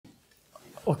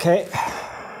Okay,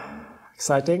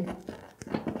 exciting.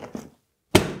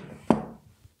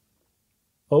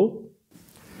 Oh.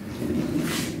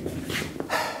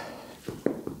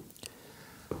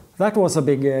 That was a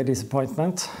big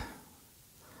disappointment.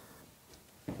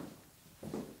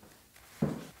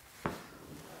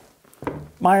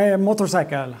 My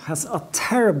motorcycle has a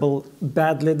terrible,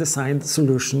 badly designed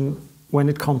solution when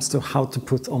it comes to how to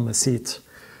put on the seat.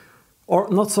 Or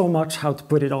not so much how to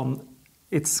put it on.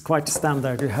 It's quite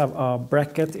standard. You have a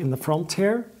bracket in the front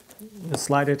here. You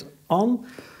slide it on,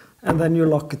 and then you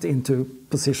lock it into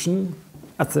position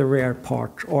at the rear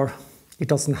part. Or it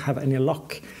doesn't have any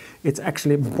lock. It's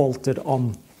actually bolted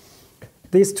on.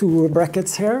 These two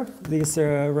brackets here, these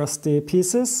rusty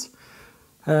pieces,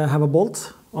 have a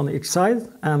bolt on each side,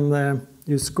 and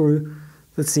you screw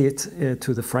the seat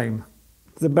to the frame.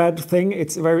 The bad thing,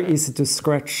 it's very easy to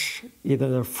scratch either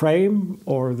the frame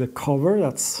or the cover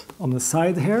that's on the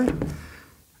side here.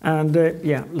 And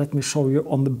yeah, let me show you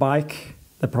on the bike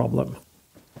the problem.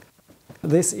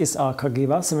 This is a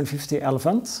Cagiva 750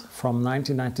 Elefant from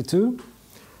 1992.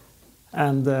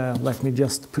 And let me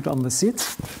just put on the seat.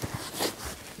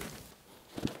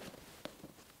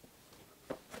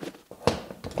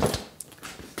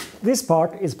 This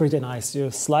part is pretty nice. You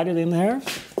slide it in here,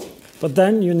 but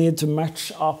then you need to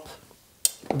match up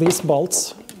these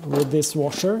bolts with this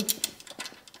washer.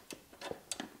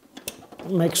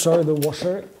 Make sure the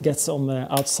washer gets on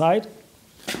the outside,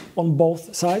 on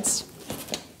both sides.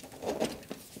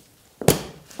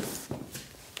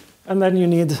 And then you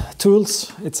need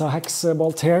tools. It's a hex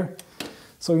bolt here,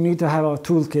 so you need to have a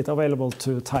toolkit available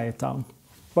to tie it down.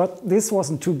 But this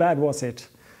wasn't too bad, was it?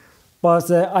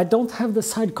 But I don't have the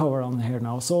side cover on here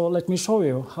now, so let me show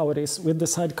you how it is with the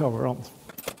side cover on.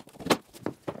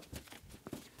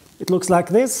 It looks like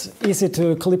this, easy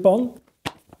to clip on.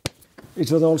 It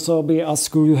should also be a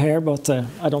screw here, but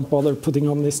I don't bother putting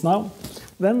on this now.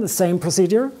 Then the same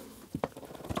procedure.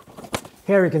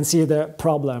 Here you can see the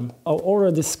problem. I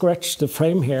already scratched the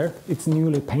frame here, it's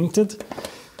newly painted.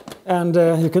 And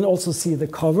you can also see the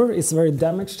cover is very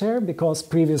damaged here because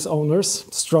previous owners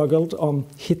struggled on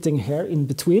hitting here in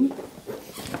between.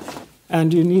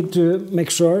 And you need to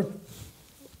make sure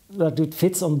that it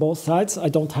fits on both sides. I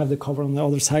don't have the cover on the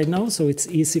other side now, so it's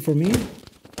easy for me.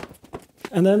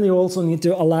 And then you also need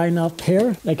to align up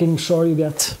here, making sure you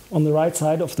get on the right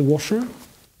side of the washer.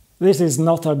 This is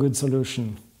not a good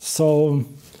solution, so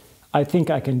I think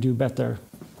I can do better.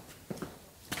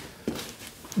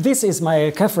 This is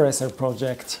my cafe racer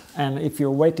project, and if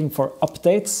you're waiting for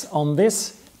updates on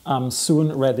this, I'm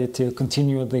soon ready to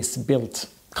continue this build,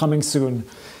 coming soon.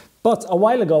 But a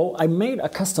while ago I made a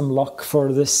custom lock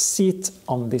for the seat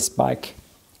on this bike.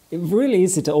 It's really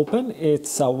easy to open.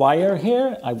 It's a wire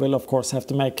here. I will of course have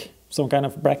to make some kind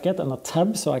of bracket and a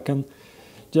tab so I can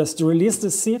just release the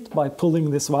seat by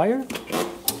pulling this wire.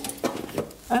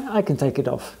 And I can take it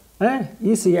off.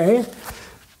 Easy, eh?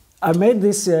 I made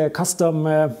this custom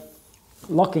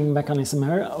locking mechanism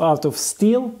here out of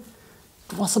steel.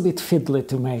 It was a bit fiddly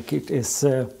to make. It is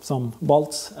some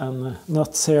bolts and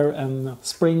nuts here and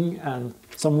spring and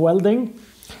some welding.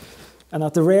 And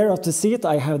at the rear of the seat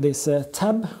I have this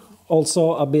tab,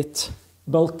 also a bit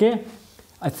bulky.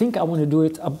 I think I want to do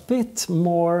it a bit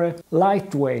more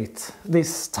lightweight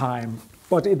this time.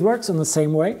 But it works in the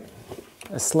same way.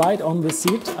 I slide on the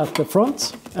seat at the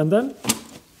front and then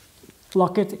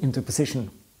lock it into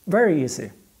position. Very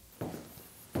easy.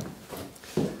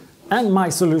 And my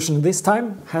solution this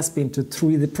time has been to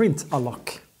 3D print a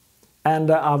lock.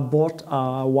 And I've bought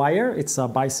a wire. It's a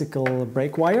bicycle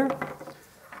brake wire.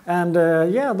 And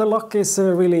yeah, the lock is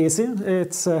really easy.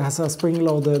 It has a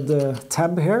spring-loaded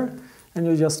tab here. And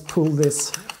you just pull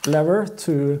this lever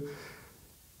to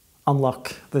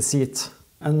unlock the seat.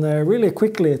 And really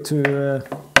quickly to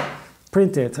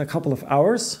print it, a couple of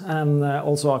hours, and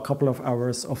also a couple of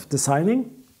hours of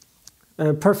designing.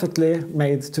 Perfectly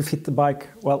made to fit the bike.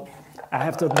 Well, I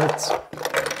have to admit,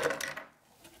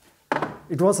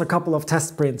 it was a couple of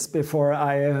test prints before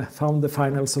I found the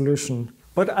final solution.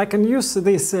 But I can use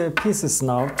these pieces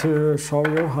now to show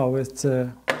you how it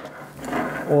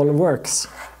all works.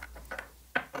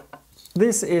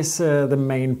 This is the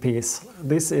main piece.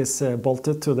 This is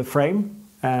bolted to the frame,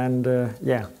 and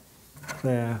yeah,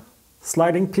 the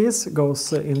sliding piece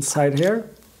goes inside here,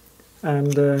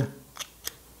 and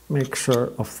make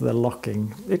sure of the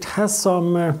locking. It has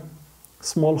some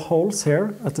small holes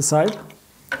here at the side,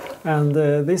 and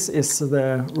this is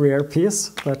the rear piece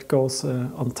that goes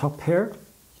on top here,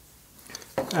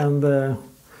 and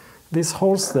these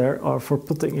holes there are for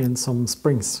putting in some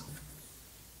springs.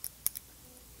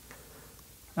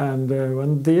 And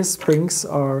when these springs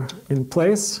are in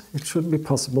place, it should be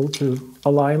possible to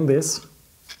align this.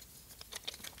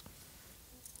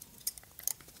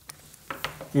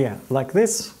 Yeah, like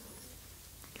this.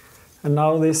 And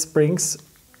now these springs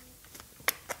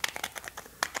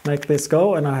make this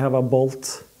go, and I have a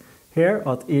bolt here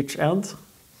at each end.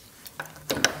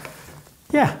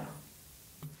 Yeah,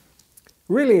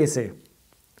 really easy.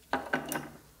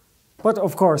 But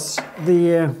of course,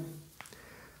 the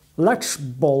latch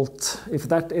bolt, if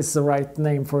that is the right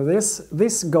name for this,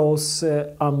 this goes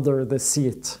under the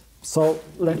seat. So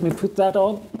let me put that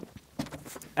on.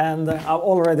 And I've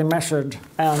already measured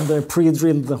and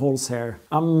pre-drilled the holes here.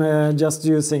 I'm just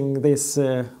using these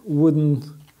wooden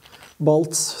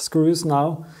bolts, screws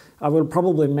now. I will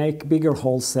probably make bigger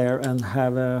holes there and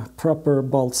have proper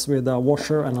bolts with a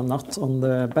washer and a nut on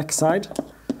the back side.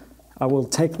 I will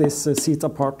take this seat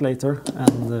apart later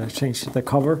and change the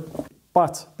cover.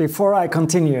 But before I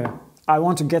continue, I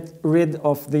want to get rid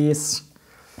of these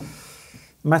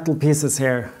metal pieces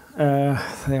here.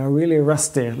 They are really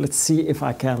rusty. Let's see if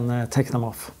I can take them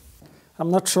off.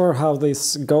 I'm not sure how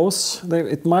this goes.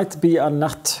 It might be a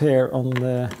nut here on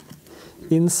the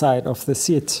inside of the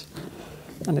seat,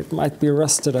 and it might be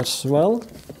rusted as well.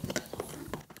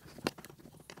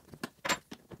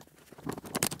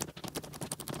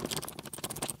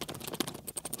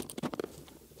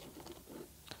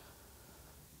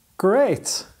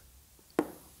 Great!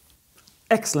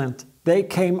 Excellent. They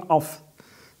came off.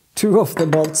 Two of the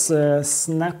bolts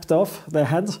snapped off the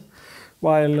head,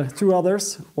 while two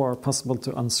others were possible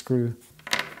to unscrew.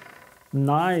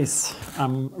 Nice!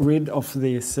 I'm rid of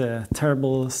these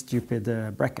terrible,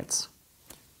 stupid brackets.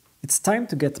 It's time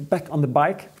to get back on the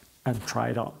bike and try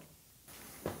it on.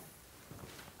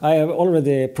 I have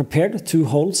already prepared two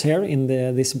holes here in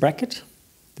this bracket,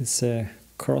 this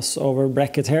crossover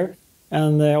bracket here.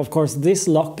 And of course this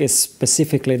lock is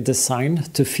specifically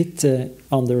designed to fit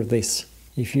under this.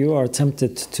 If you are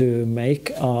tempted to make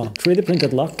a 3D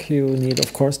printed lock, you need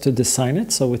of course to design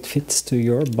it so it fits to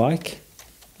your bike.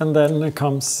 And then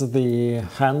comes the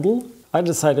handle. I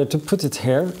decided to put it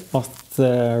here off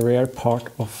the rear part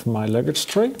of my luggage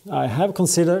tray. I have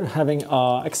considered having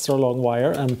an extra long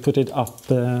wire and put it up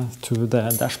to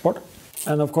the dashboard.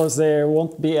 And of course there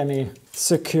won't be any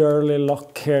securely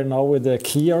lock here now with a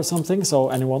key or something, so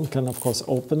anyone can of course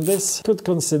open this. Could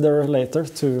consider later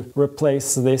to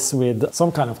replace this with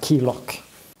some kind of key lock.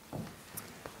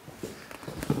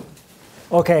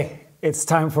 Okay, it's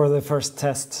time for the first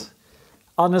test.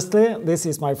 Honestly, this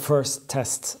is my first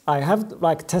test. I have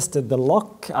tested the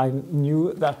lock, I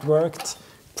knew that worked,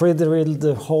 pre-drilled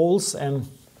the holes and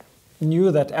knew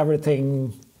that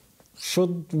everything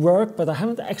should work, but I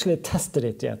haven't actually tested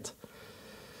it yet.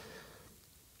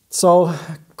 So,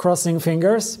 crossing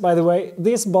fingers. By the way,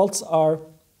 these bolts are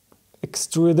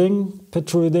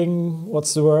protruding,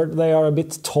 what's the word? They are a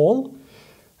bit tall.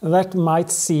 That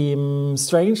might seem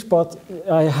strange, but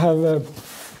I have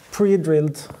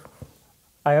drilled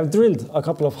a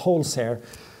couple of holes here.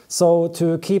 So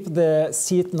to keep the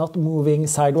seat not moving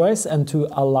sideways and to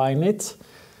align it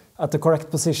at the correct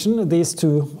position, these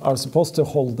two are supposed to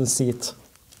hold the seat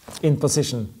in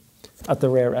position at the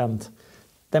rear end.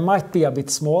 They might be a bit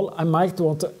small. I might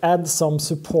want to add some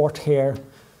support here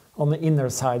on the inner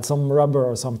side, some rubber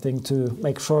or something to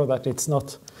make sure that it's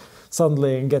not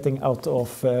suddenly getting out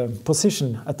of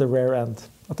position at the rear end.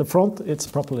 At the front, it's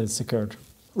properly secured.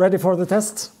 Ready for the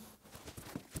test?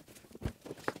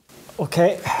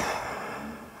 Okay,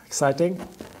 exciting.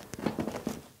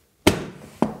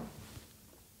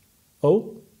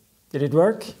 Oh, did it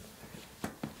work?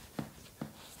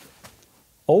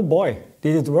 Oh boy,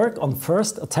 did it work on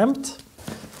first attempt?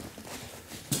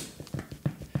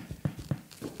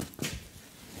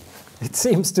 It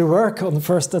seems to work on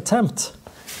first attempt.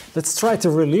 Let's try to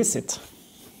release it.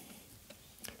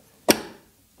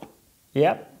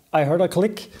 Yeah, I heard a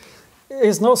click.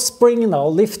 There's no spring now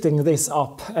lifting this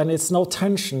up and it's no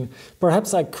tension.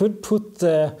 Perhaps I could put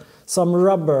some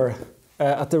rubber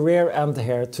at the rear end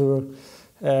here to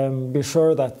be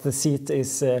sure that the seat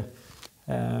is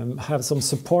have some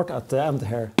support at the end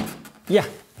here. Yeah.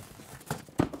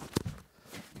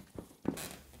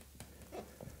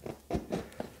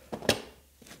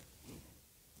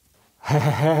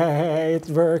 It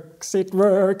works, it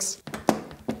works.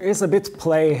 There's a bit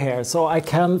play here, so I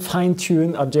can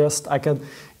fine-tune, adjust. I can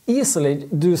easily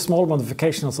do small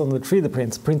modifications on the 3D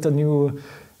prints, print a new,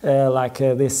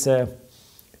 this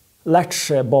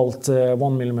latch bolt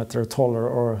 1 millimeter taller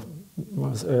or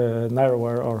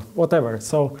narrower or whatever.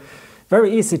 So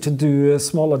very easy to do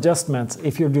small adjustments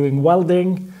if you're doing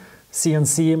welding,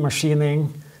 CNC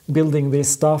machining, building this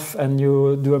stuff and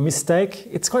you do a mistake,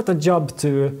 it's quite a job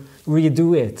to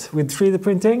redo it. With 3D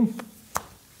printing,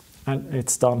 and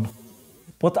it's done.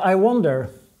 But I wonder,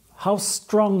 how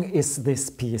strong is this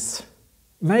piece?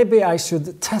 Maybe I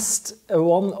should test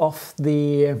one of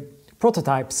the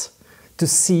prototypes to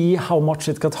see how much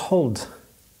it could hold.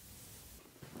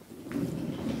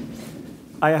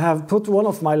 I have put one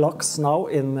of my locks now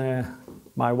in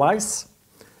my vise,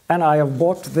 and I have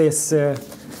bought this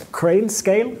crane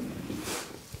scale.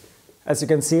 As you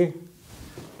can see,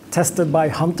 tested by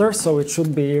Hunter, so it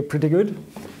should be pretty good.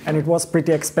 And it was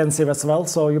pretty expensive as well,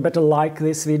 so you better like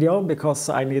this video because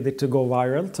I need it to go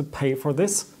viral to pay for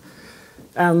this.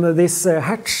 And this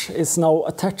hatch is now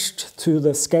attached to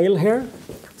the scale here,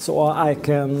 so I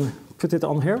can put it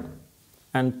on here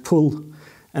and pull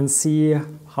and see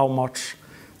how much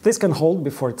this can hold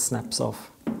before it snaps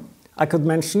off. I could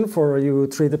mention for you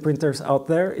 3D printers out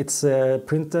there, it's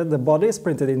printed, the body is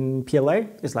printed in PLA.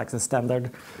 It's like the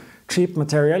standard cheap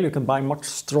material. You can buy much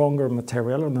stronger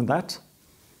material than that.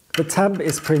 The tab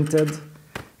is printed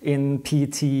in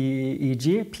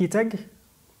PTEG.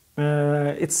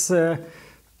 It's a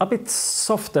bit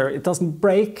softer. It doesn't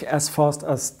break as fast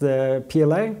as the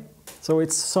PLA, so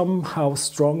it's somehow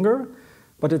stronger,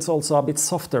 but it's also a bit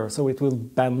softer, so it will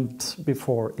bend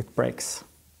before it breaks,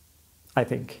 I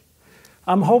think.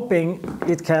 I'm hoping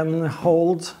it can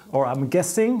hold, or I'm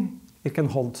guessing it can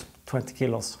hold 20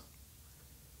 kilos.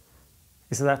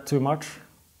 Is that too much?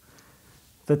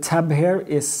 The tab here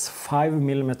is 5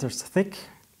 millimeters thick,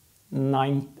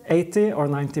 80 or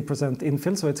 90%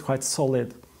 infill, so it's quite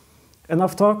solid.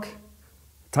 Enough talk,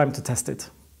 time to test it.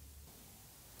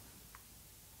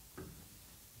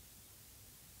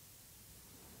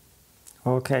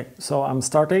 Okay, so I'm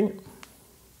starting.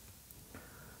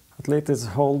 Athlete is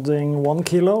holding 1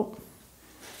 kilo,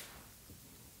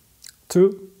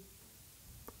 2,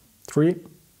 3,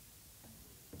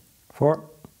 4,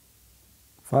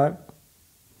 5,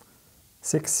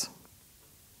 6,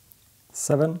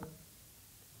 7,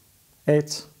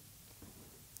 8,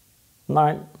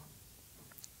 9,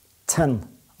 10.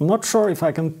 I'm not sure if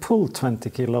I can pull 20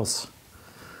 kilos.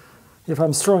 If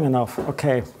I'm strong enough,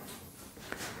 okay.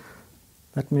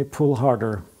 Let me pull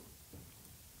harder.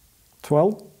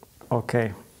 12,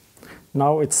 okay.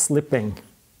 Now it's slipping.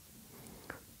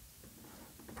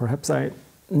 Perhaps I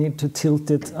need to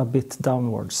tilt it a bit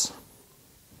downwards.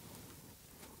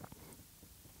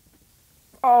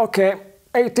 Okay,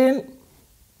 18.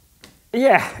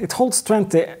 Yeah, it holds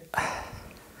 20.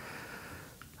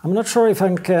 I'm not sure if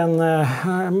I can,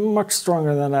 I'm much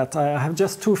stronger than that. I have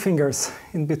just 2 fingers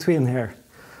in between here.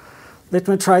 Let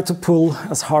me try to pull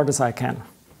as hard as I can.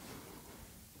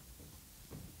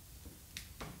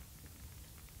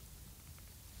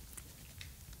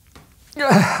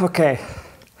 Okay,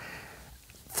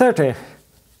 30.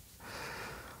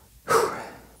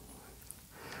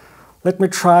 Let me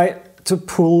try to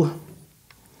pull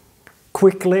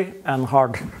quickly and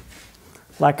hard,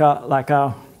 like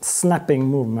a snapping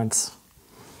movements.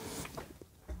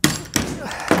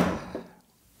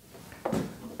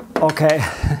 Okay,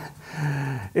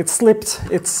 it slipped.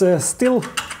 It's still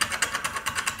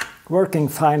working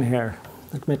fine here.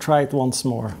 Let me try it once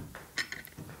more.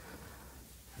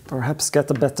 Perhaps get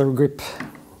a better grip.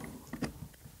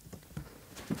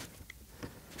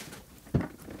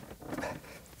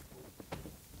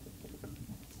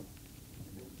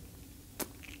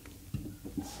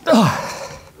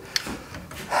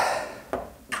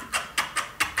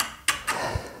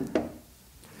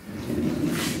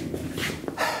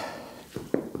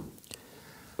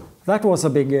 That was a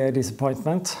big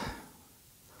disappointment.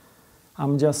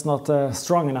 I'm just not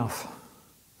strong enough.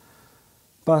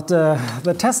 But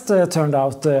the test turned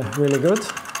out really good.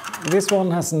 This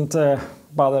one hasn't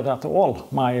bothered at all.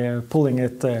 My pulling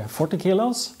it 40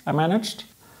 kilos, I managed.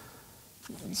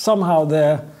 Somehow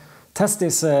the test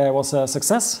was a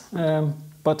success,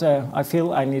 but I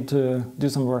feel I need to do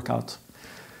some workout.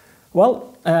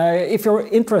 Well, if you're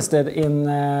interested in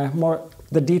more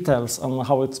the details on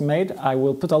how it's made, I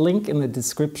will put a link in the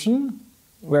description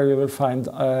where you will find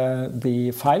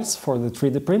the files for the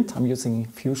 3D print. I'm using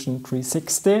Fusion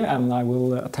 360 and I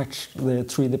will attach the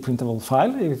 3D printable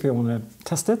file if you want to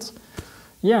test it.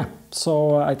 Yeah,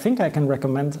 so I think I can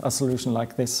recommend a solution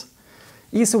like this.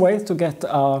 Easy way to get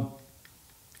a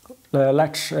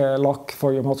latch lock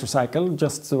for your motorcycle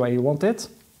just the way you want it.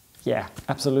 Yeah,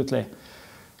 absolutely.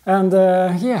 And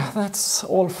yeah, that's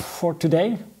all for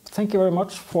today. Thank you very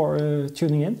much for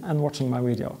tuning in and watching my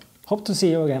video. Hope to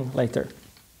see you again later.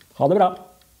 Ha det bra!